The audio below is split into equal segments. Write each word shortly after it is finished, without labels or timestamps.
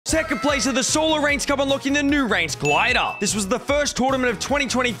Second place of the Solar Reigns Cup, unlocking the new Reigns Glider. This was the first tournament of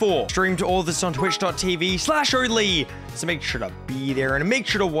 2024. Streamed all this on twitch.tv/Olee. So make sure to be there and make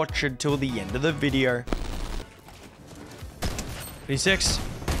sure to watch it till the end of the video. 56.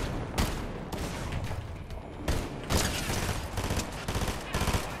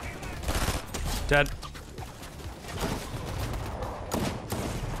 Dead.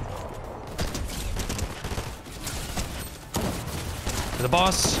 To the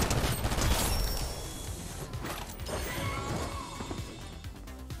boss.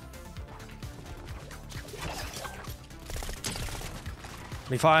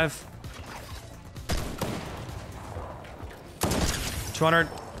 $25. 200.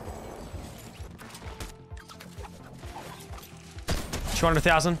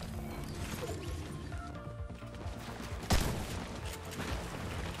 200,000.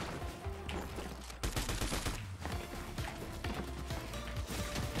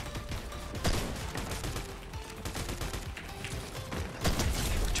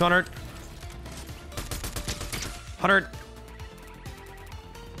 $200. 100.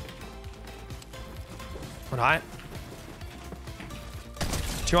 One high.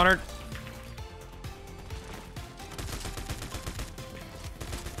 200.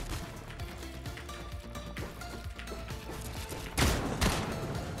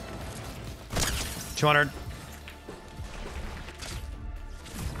 200.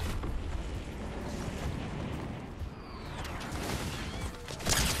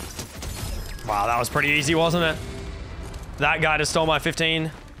 Wow, that was pretty easy, wasn't it? That guy just stole my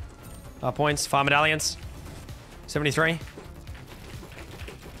 15 points. 5 medallions. 73.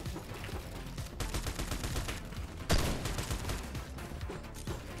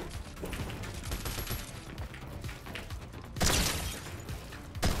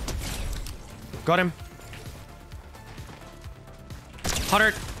 Got him.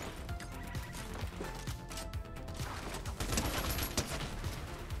 100.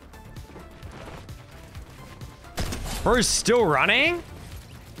 Bro's still running?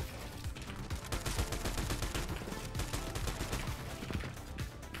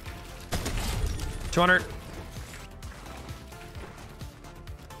 $200.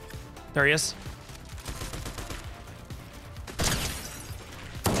 There he is.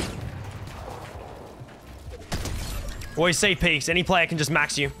 Always save peaks. Any player can just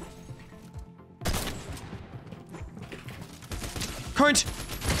max you. Current.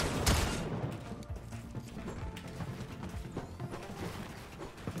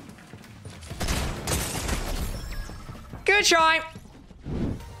 Good try.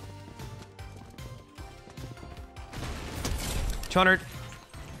 $200.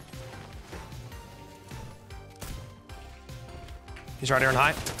 He's right here on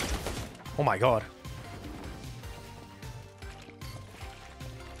high. Oh my god.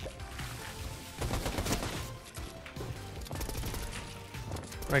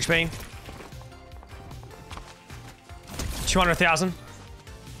 HP. 200,000.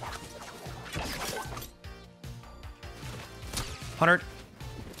 100.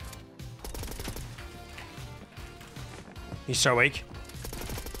 He's so weak.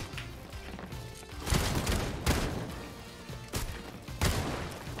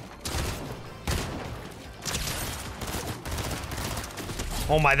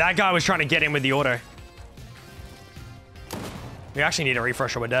 Oh my, that guy was trying to get in with the auto. We actually need a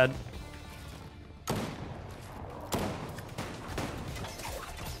refresh or we're dead.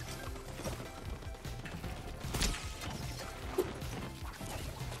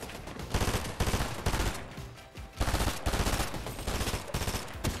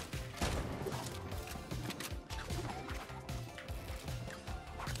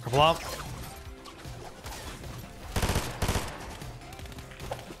 Couple up.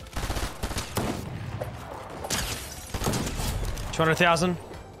 $200,000.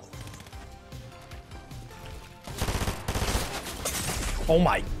 Oh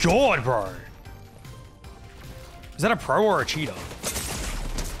my god, bro. Is that a pro or a cheetah?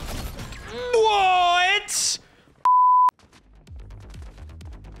 What?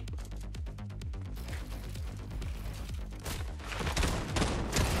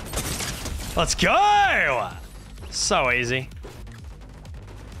 Let's go! So easy.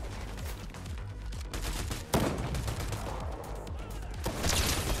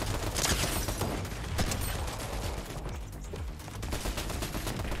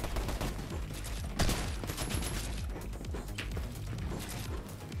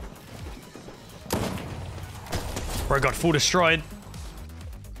 Bro got full destroyed.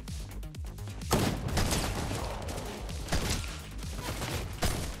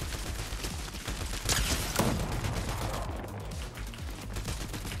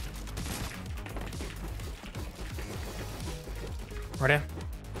 Right here.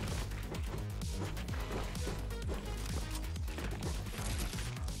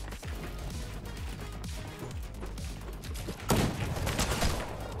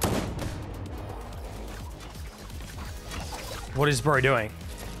 What is bro doing?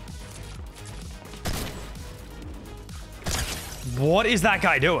 What is that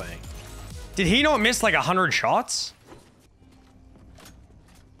guy doing? Did he not miss like 100 shots?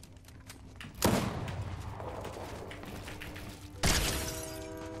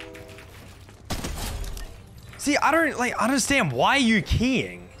 See, I don't like understand why are you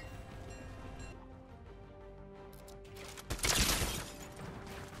keying?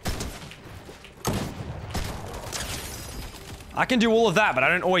 I can do all of that, but I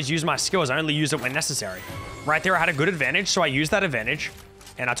don't always use my skills. I only use it when necessary. Right there, I had a good advantage, so I used that advantage,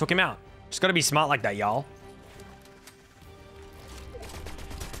 and I took him out. Just gotta be smart like that, y'all.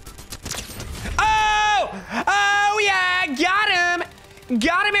 Oh! Oh, yeah! Got him!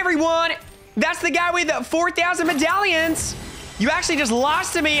 Got him, everyone! That's the guy with 4,000 medallions! You actually just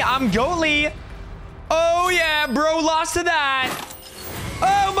lost to me. I'm Goatly. Oh, yeah, bro lost to that.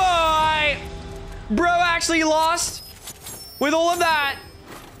 Oh, boy! Bro actually lost with all of that.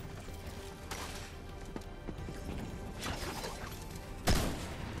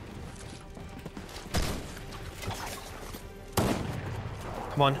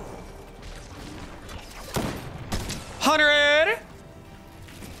 Come on. 100.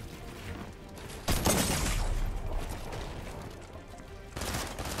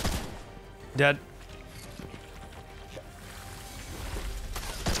 Dead.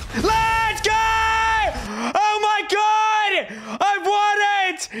 Let's go! Oh my god! I've won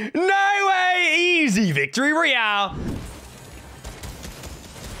it! No way! Easy victory royale.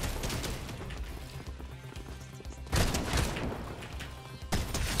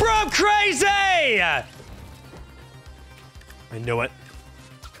 Bro, I'm crazy! I knew it.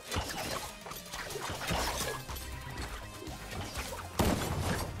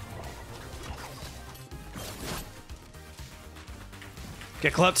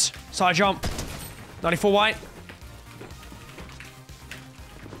 Get clipped. Side jump. 94 white.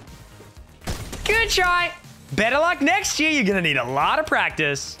 Good shot. Better luck next year. You're gonna need a lot of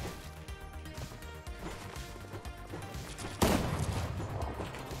practice.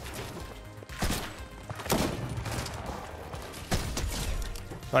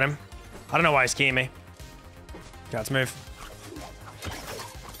 Got him. I don't know why he's keying me. Okay, let's move.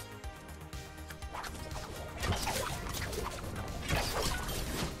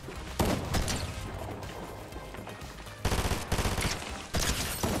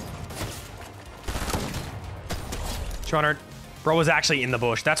 Bro was actually in the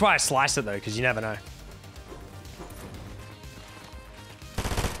bush. That's why I sliced it though, because you never know.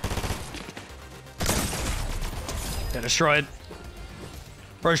 They're destroyed.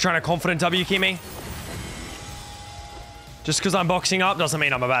 Bro's trying to confident W key me. Just because I'm boxing up doesn't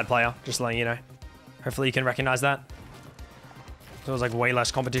mean I'm a bad player. Just letting you know. Hopefully you can recognize that. There was like way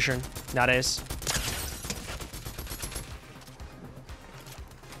less competition nowadays.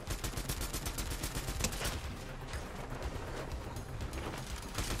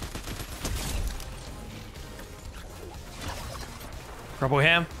 Rubble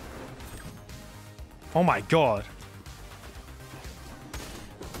ham. Oh my god.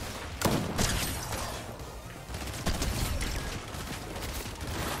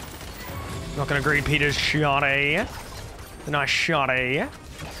 Not gonna greet Peter's shotty. The nice shotty.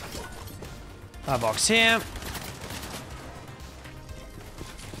 I box him.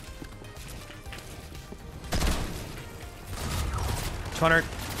 $200.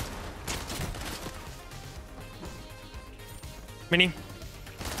 Mini.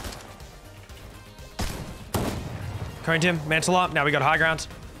 Current him, mantle up. Now we got high ground.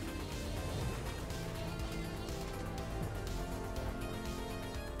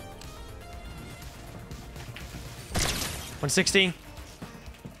 $160.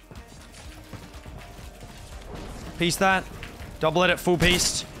 Piece that. Double it at full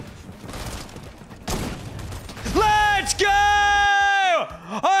piece. Let's go!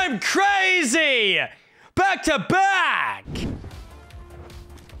 I'm crazy! Back to back!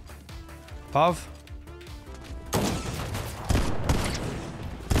 Puff.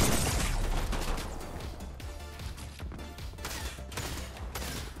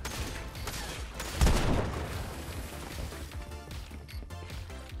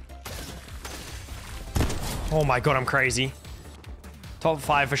 Oh my god, I'm crazy. Top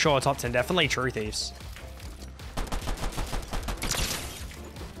 5 for sure, top 10 definitely true thieves.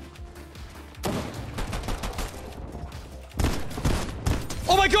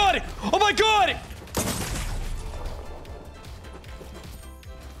 Oh my god! Oh my god!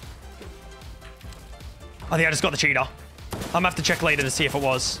 I think I just got the cheater. I'm gonna have to check later to see if it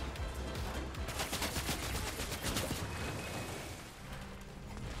was.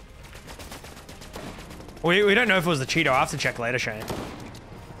 We don't know if it was the cheater. I'll have to check later, Shane.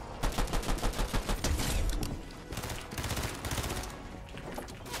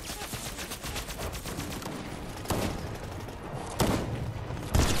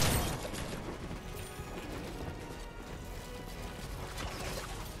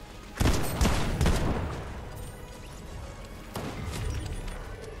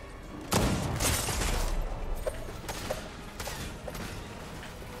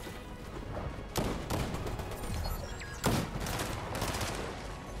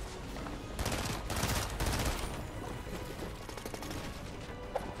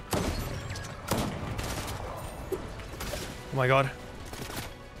 Oh my god.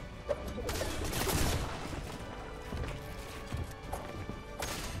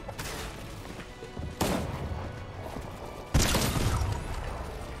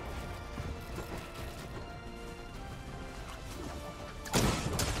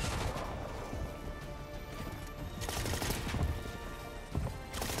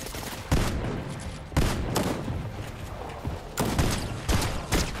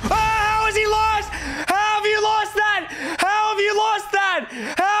 How has he lost? How have you lost that? How have you lost that?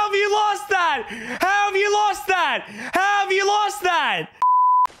 How have you lost that? How have you lost that? How have you lost that?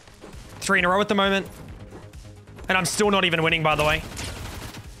 3 in a row at the moment. And I'm still not even winning, by the way.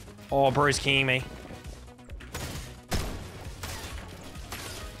 Oh, bro's keying me.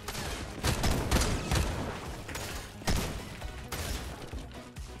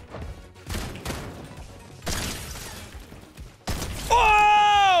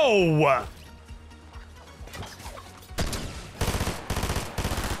 Oh!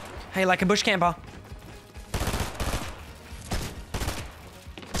 Hey, like a bush camper.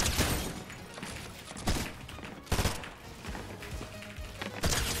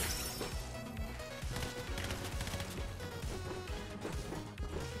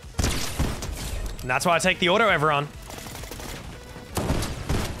 And that's why I take the auto ever on.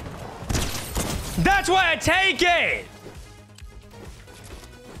 That's why I take it!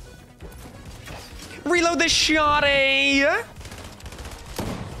 Reload the shotty!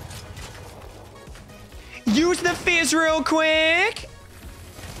 Use the fizz real quick!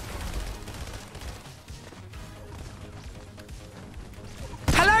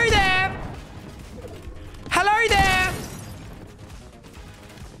 Hello there! Hello there!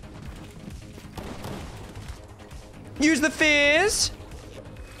 Use the fizz!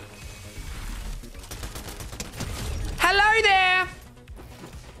 Hello there!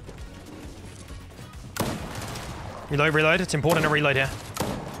 Reload, reload. It's important to reload here.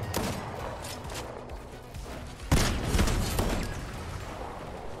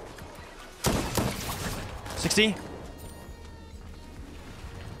 $60.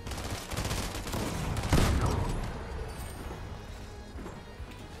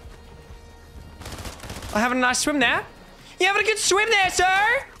 I'm having a nice swim there. You having a good swim there,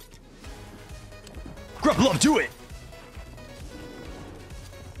 sir? Grub love, do it.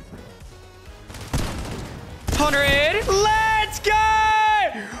 100. Let's go!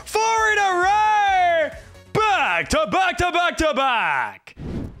 4 in a row! Back to back to back to back!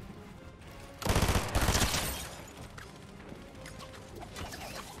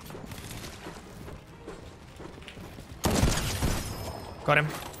 Got him.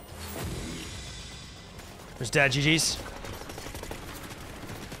 There's dad, GG's.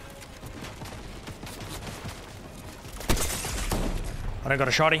 I don't got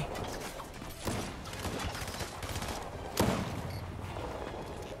a shotty.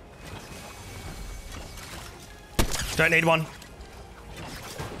 Don't need one.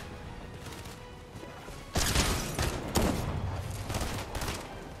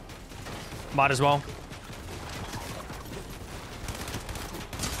 Might as well.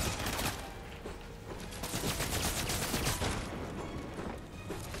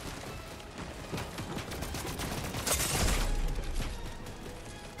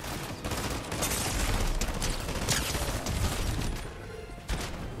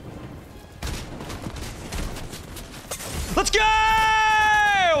 Let's go!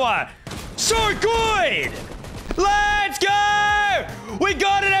 So good! Let's go! We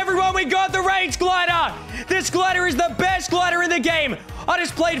got it, everyone! We got the range glider! This glider is the best glider in the game! I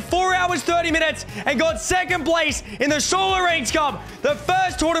just played 4 hours, 30 minutes and got 2nd place in the Solar Range Cup, the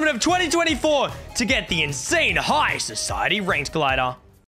first tournament of 2024 to get the insane high society range glider.